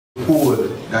hold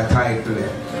that title.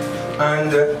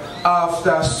 And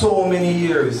after so many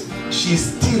years,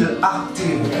 she's still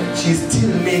acting, she's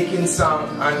still making songs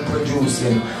and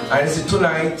producing. And so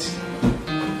tonight,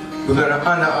 we're going to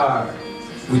honor her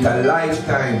with a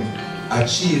Lifetime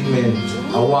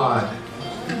Achievement Award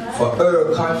for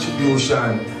her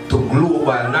contribution to global,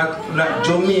 not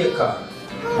Jamaica,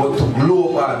 but to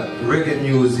global reggae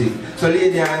music. So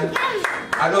lady Ann,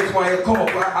 I just want you to come up.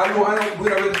 I know we're not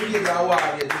ready to give the award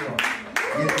yet, you know.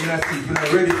 We're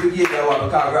not ready to give the award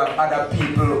because we have other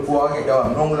people who are getting the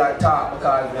award. No like talk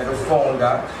because we are the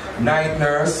founder, Night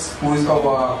Nurse, who is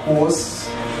our host.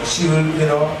 She will, you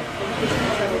know,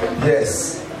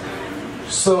 yes.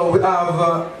 So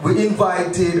we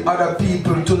invited other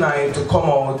people tonight to come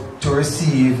out to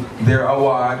receive their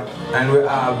award, and we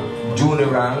have Junior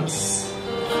Ranks,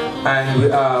 and we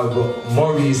have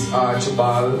Maurice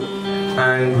Archibald,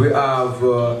 and we have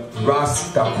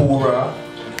Takura,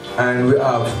 and we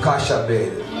have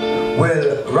Kashabed.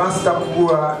 Well,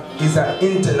 Takura is an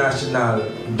international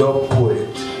dub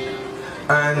poet,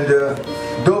 and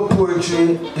dub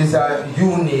poetry is a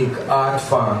unique art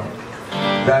form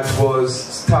that was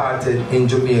started in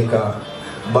Jamaica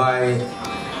by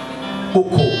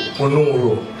Uku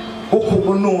Onoro. Uku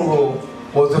Onoro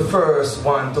was the first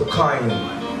one to coin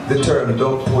the term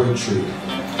dub poetry.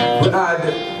 We had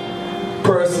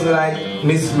persons like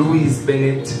Miss Louise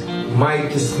Bennett,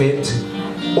 Mikey Smith,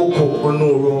 Uku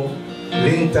Onoro,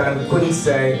 Linton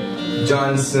Quincy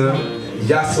Johnson,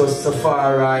 Yasso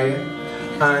Safari,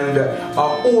 and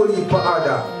a whole heap of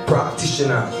other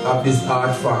practitioners of this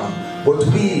art form. But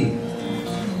we,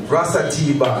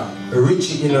 Atiba,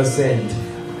 Richie Innocent,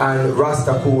 and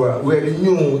Takura, we're the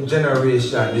new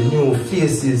generation, the new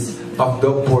faces of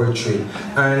dub poetry.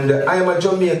 And I am a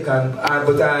Jamaican,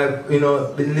 but I've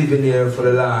been living here for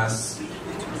the last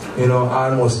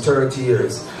almost 30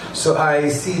 years. So I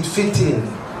see it fitting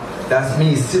that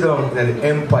me sit down in the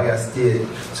Empire State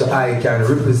so I can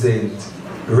represent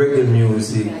reggae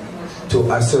music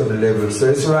to a certain level. So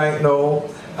it's right now,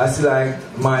 I feel like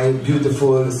my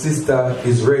beautiful sister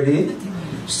is ready.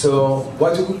 So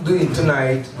what we're doing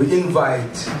tonight, we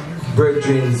invite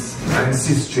brethren and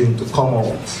sisters to come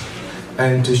out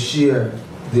and to share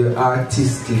their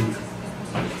artistic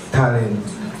talent.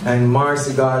 And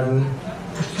Marcy Garden,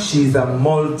 she's a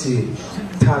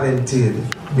multi-talented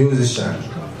musician.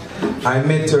 I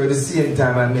met her the same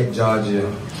time I met Georgia.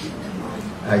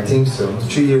 I think so,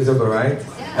 3 years ago, right?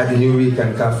 At the New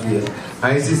Weekend Cafe.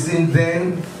 And you see, since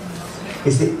then,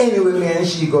 you see, anywhere me and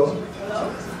she go,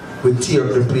 we tear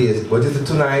up the place. But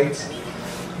tonight,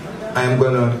 I'm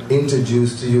gonna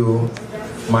introduce to you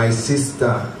my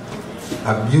sister,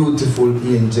 a beautiful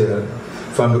angel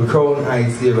from the Crown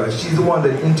Heights area. She's the one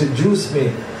that introduced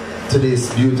me to this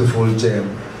beautiful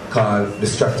gem called the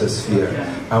Stratosphere.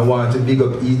 I want to big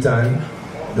up Ethan,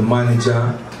 the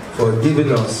manager, for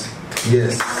giving us,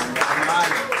 yes.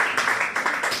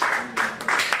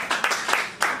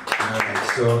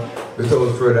 So,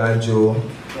 without further ado,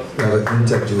 I will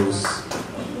introduce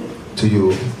to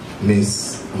you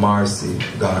Miss Marcy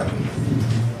Garden.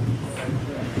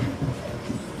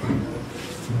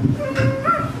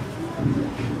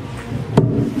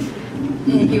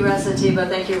 Thank you, Atiba.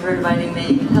 Thank you for inviting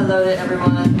me. Hello to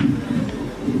everyone.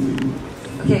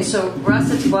 Okay, so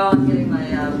Atiba, well, I'm getting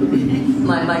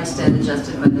my mic stand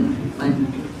adjusted by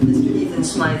Mr. Ethan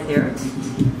Smythe here.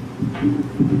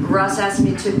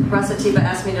 Atiba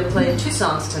asked me to play 2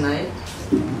 songs tonight.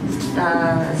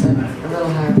 I said a little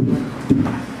higher.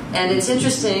 And it's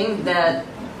interesting that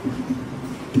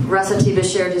Atiba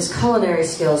shared his culinary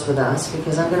skills with us,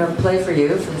 because I'm going to play for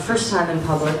you, for the first time in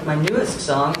public, my newest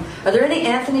song. Are there any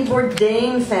Anthony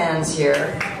Bourdain fans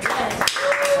here?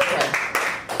 Okay.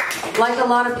 Like a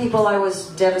lot of people, I was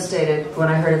devastated when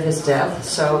I heard of his death.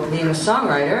 So, being a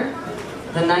songwriter,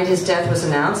 the night his death was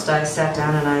announced, I sat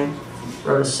down and I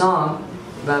wrote a song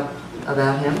about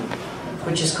him,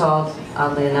 which is called,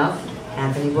 oddly enough,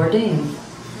 Anthony Bourdain.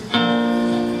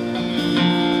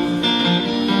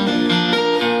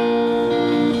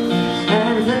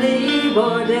 Anthony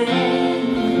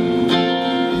Bourdain,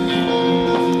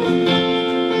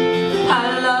 I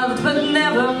loved but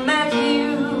never met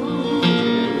you.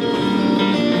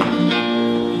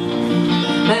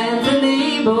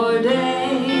 Anthony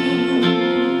Bourdain,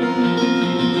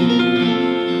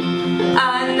 I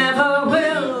never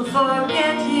will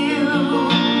forget you.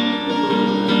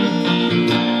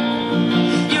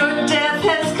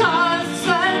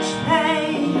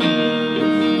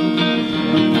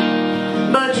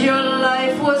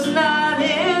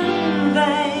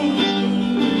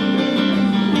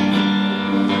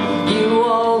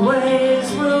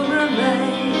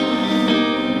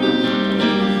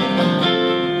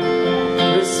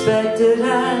 respected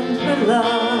and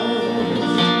beloved.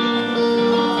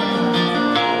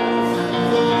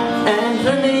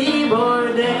 Anthony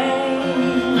Bourdain,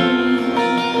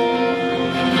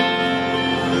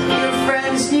 your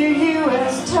friends knew you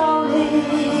as Tony.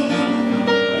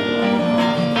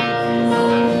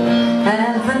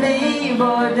 Anthony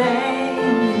Bourdain,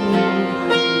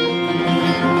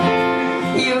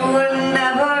 you were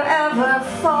never ever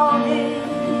phony.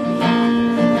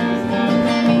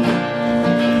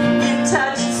 You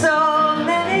touched so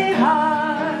many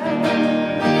hearts,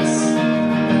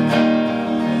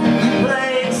 you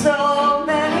played so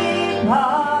many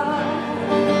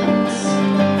parts,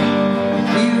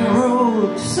 you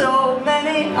ruled so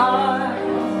many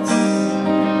arts.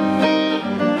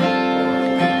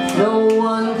 No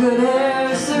one could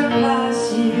ever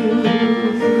surpass you.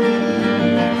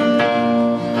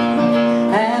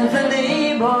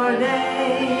 Anthony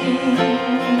Bourdain,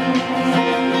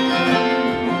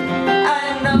 I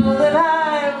know that I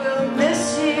will miss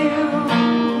you.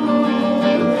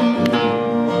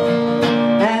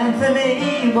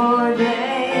 Anthony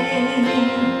Bourdain,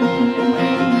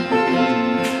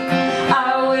 I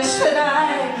wish that I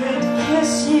could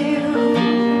kiss you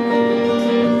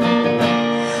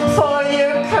for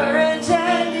your courage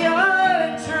and your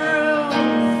truth,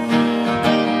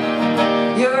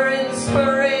 your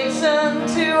inspiration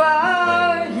to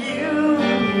our youth.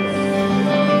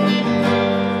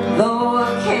 Though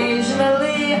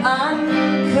occasionally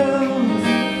uncouth,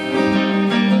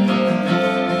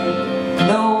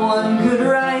 no one could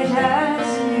write as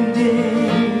you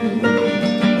did.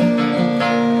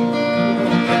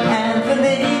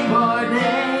 Anthony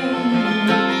Bourdain,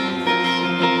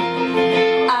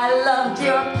 I loved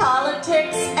your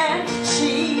politics and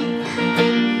cheek.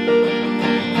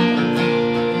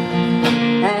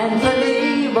 Anthony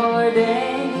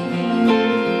Bourdain,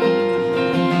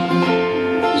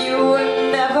 you were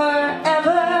never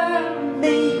ever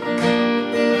meek.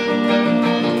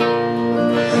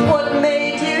 What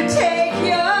made you take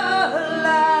your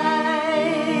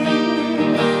life?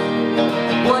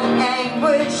 What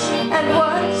anguish and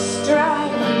what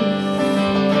strife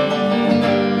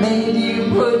made you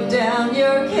put down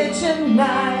your kitchen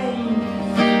knife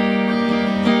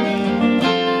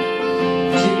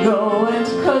to go and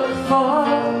cook for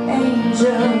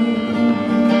Angel?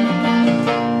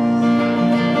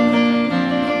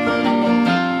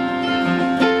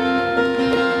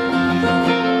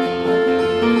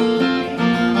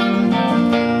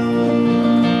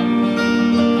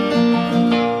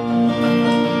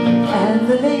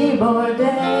 Anthony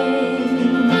Bourdain,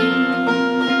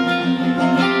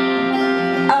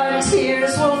 our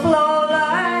tears will flow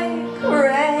like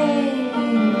rain,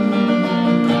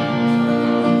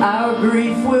 our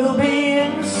grief will be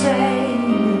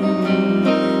insane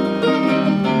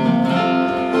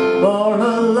for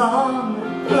a long,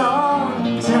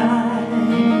 long time.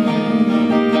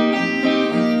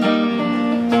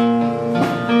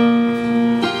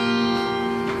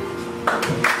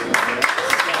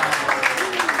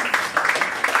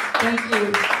 Thank you.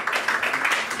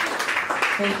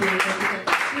 Thank you.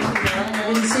 I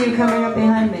didn't see you coming up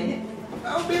behind me.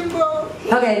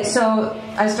 Okay, so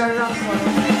I started off slow.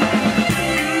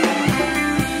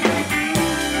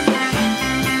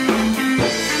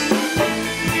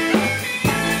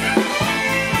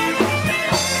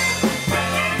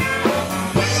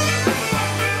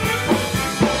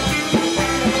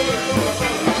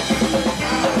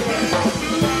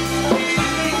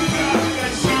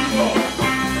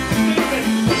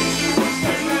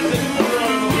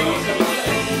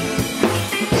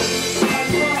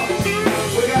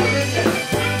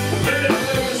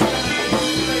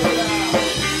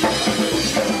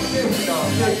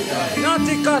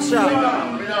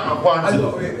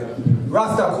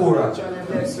 Takura.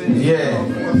 Yeah.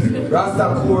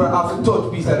 Takura have to touch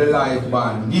piece of the life,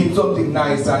 man. Give him something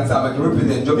nice and something to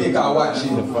represent Jamaica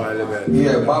watching.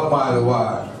 Yeah, Mama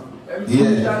War.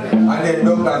 Yeah. And then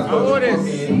Douglas got to come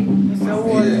in.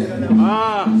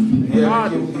 Yeah.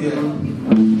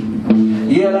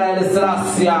 Yeah, like the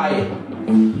Selassie.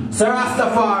 Sir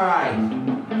Rastafari.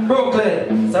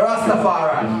 Brooklyn. Sir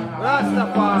Rastafari.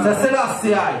 Sir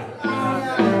Selassie.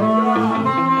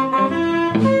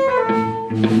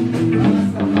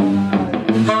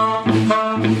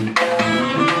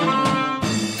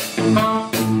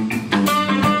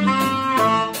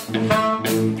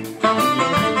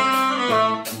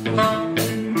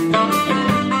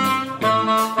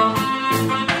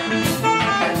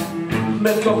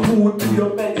 Make your food be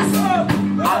your medicine,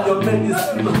 and your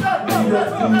medicine be your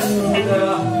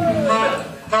food.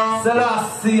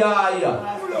 Selassie,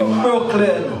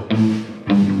 Brooklyn.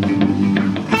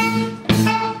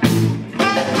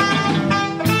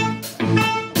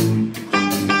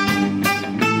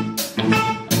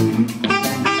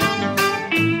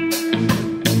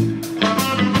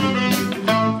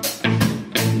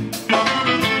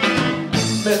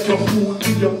 food,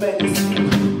 be your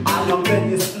medicine. And your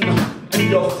medicine, be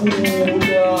your food.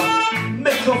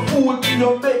 Make your food be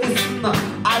your medicine.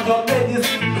 And your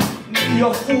medicine, be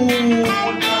your food.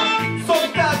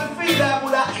 Sometimes you feel like I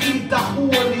would eat a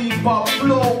whole heap of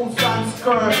clothes and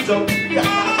skirts of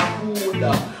food.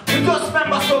 We just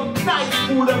remember some nice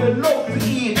food that we love to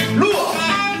eat. Look!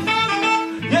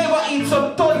 You ever eat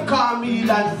some tonka meal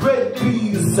and red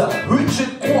peas, rich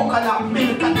in coconut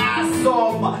milk and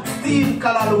some steamed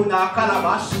calaluna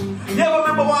calabash? You ever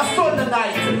remember one Sunday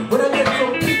night when I get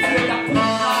some pizza and put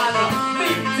on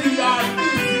minty or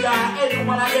busy or any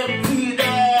one of them tea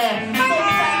there?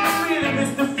 Sometimes I really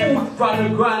miss the food from the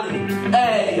granny.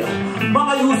 Hey,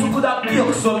 Mama used to could have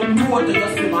baked some toast, you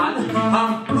see man,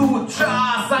 and blue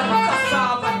trash and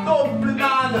cassava dumpling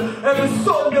and every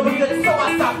Sunday we get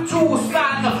soursop juice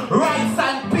and rice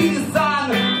and peas and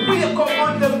wake up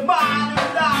on the man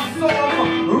and have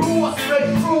some roasted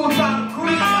fruit and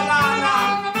cream banana.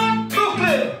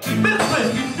 Brooklyn, listen.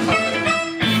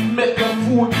 Make your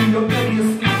food be your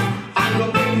medicine and your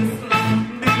medicine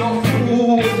be your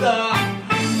food.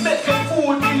 Make your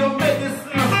food be your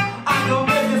medicine and your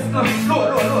medicine.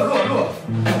 Look.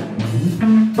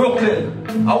 Brooklyn,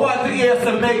 I want to hear you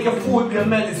say make your food be your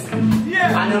medicine.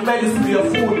 Yeah. And your medicine be your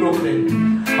food, Brooklyn.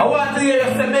 I want to hear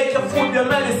you say make your food be your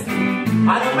medicine.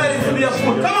 And your medicine be your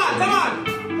food. Come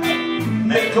on.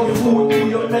 Make your food be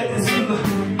your medicine.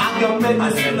 And your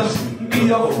medicine be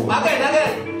your food.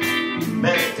 Again.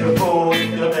 Make your food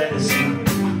your medicine.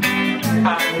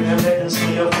 And your medicine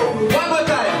be your food. One more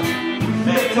time.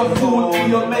 Make your food be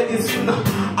your medicine.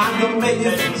 And your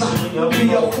medicine be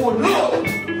your food. Look.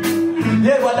 You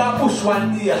ever that push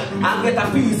one day and get a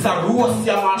piece of roast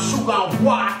yam and sugar and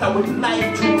water with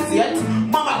lime juice yet?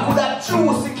 Mama could have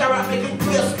juicy carrot make it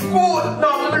taste good.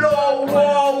 Now blow,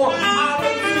 wow. And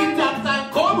when tea time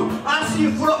come and she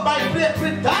full up my plate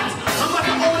with that, no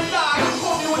matter how long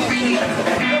come you with the cake,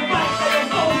 the mic that you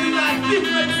found in a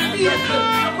different state,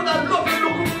 I could have loved to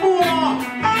look more.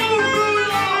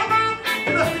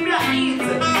 You know, see me a eat.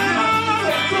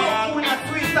 With a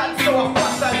sweet and sour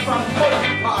fast and from color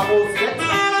parboils yet.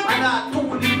 And I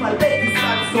told him my ladies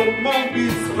and some mung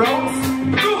sprouts.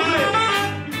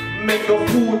 Make your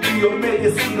food be your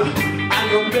medicine, and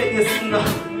your medicine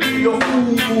be your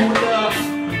food.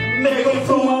 Make your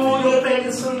food your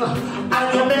medicine, and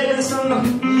your medicine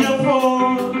be your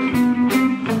food.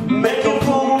 Make your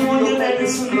food your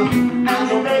medicine, and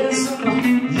your medicine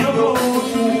your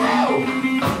food.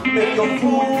 Make your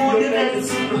food your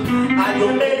medicine, and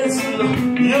your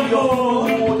medicine your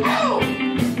food.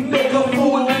 Make your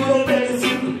food your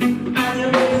medicine, and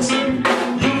your medicine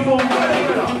your food.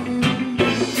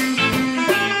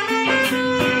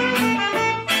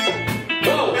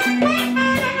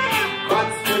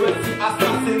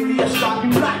 Assassination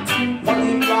plot.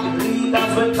 Funny black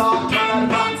leaders will talk and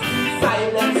that.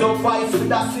 Silence your voice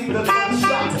with a single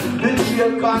gunshot. The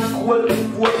jail can cool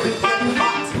before we get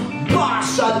hot.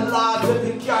 Martial law when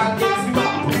the car gets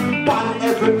stopped. Ban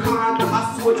every corner, a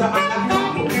soldier and a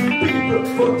cop. People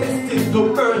protesting to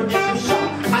earn every shot.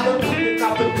 And the people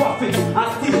of the profit and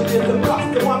still get the blocks.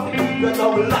 They want to keep you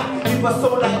down lock. If a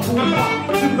soul like too long,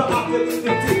 people have your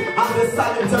dignity and the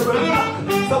sanitary lock.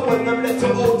 So when them let you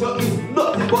out, you is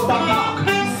nothing but a mark.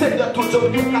 Send you to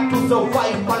Jamaica to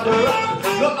survive on the rock.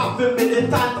 You have a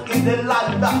militant in the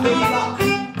land that is locked.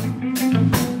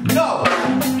 No!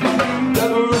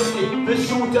 Them ready, they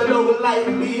shoot you down like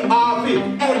Lee Harvey.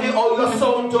 Anyhow your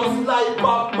sound just like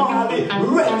Bob Marley.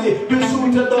 Ready, they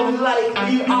shoot you down like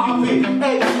Lee Harvey.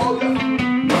 Anyhow you...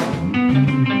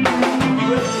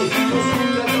 Ready, they shoot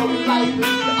you down like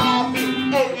Lee Harvey.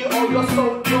 Anyhow your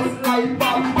sound just like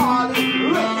Bob Marley.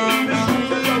 Ready, they shoot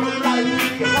you down like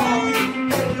Lee Harvey.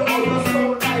 Anyhow your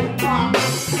sound like Bob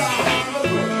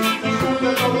Marley. They shoot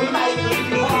you down like Lee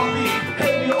Harvey.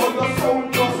 Anyhow your sound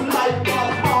just like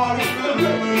Bob Marley.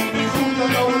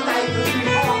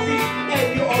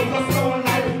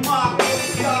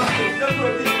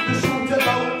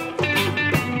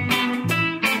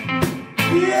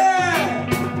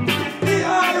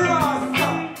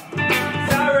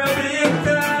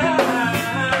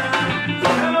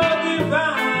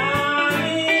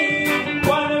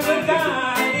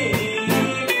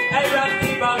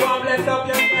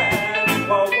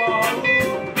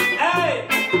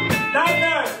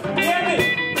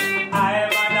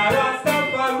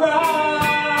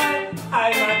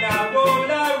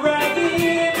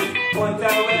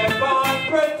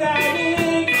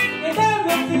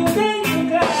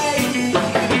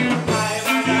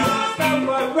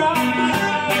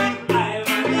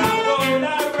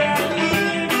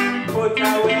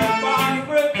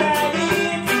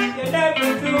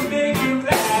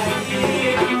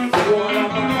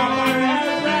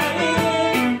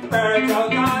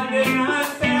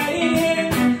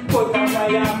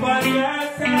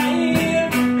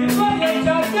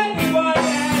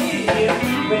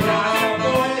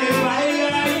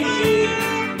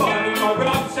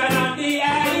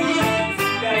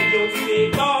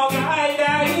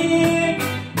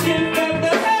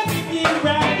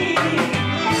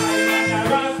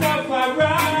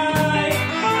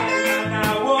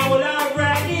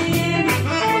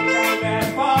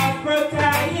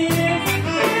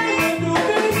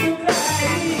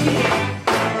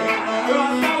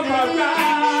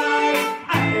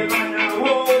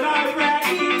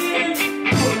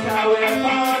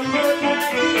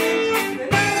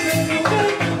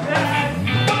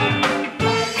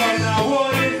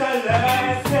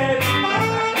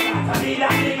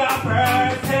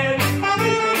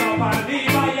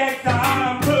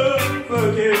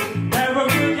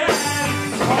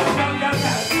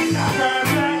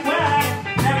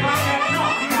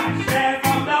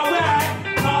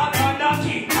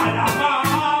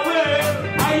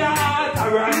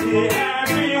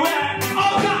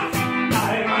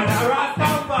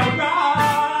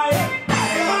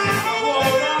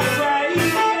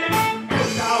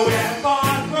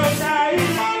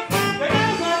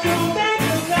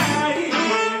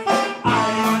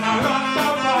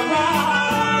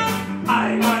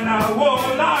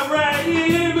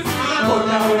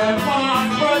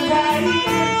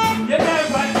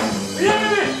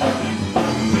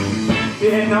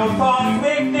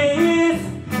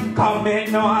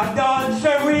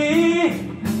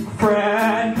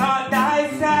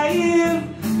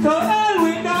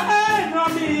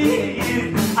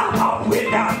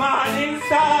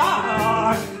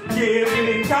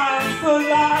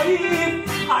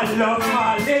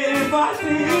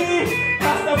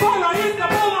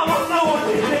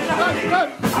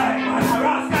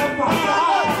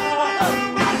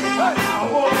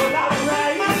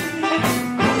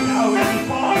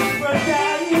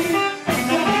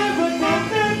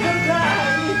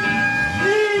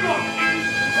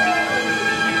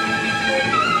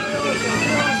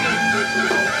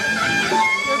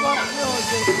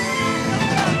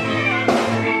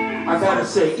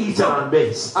 say eat on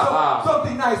bass.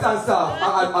 Something nice and soft.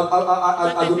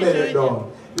 I do it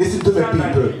down. Listen to me,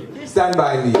 people. Stand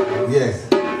by me. Yes.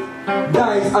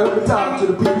 Nice. I want to talk to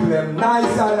the people. Them.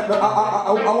 Nice. And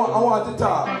I want to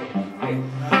talk.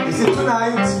 You see,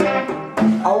 tonight,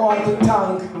 I want to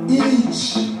thank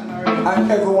each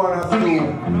and every one of you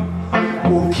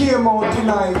who came out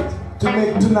tonight to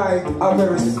make tonight a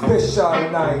very special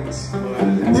night.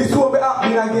 This will be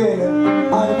happening again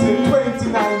until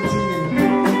 2019.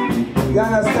 You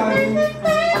understand me?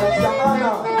 And it's an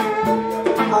honor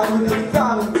and with the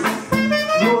thanks,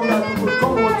 knowing that you could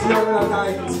come out here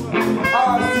tonight.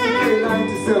 RCK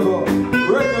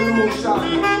 97, Revolution,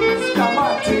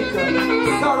 Schematic,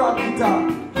 Sarabitas,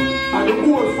 and the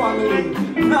whole family,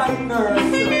 Night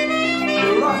Nurse.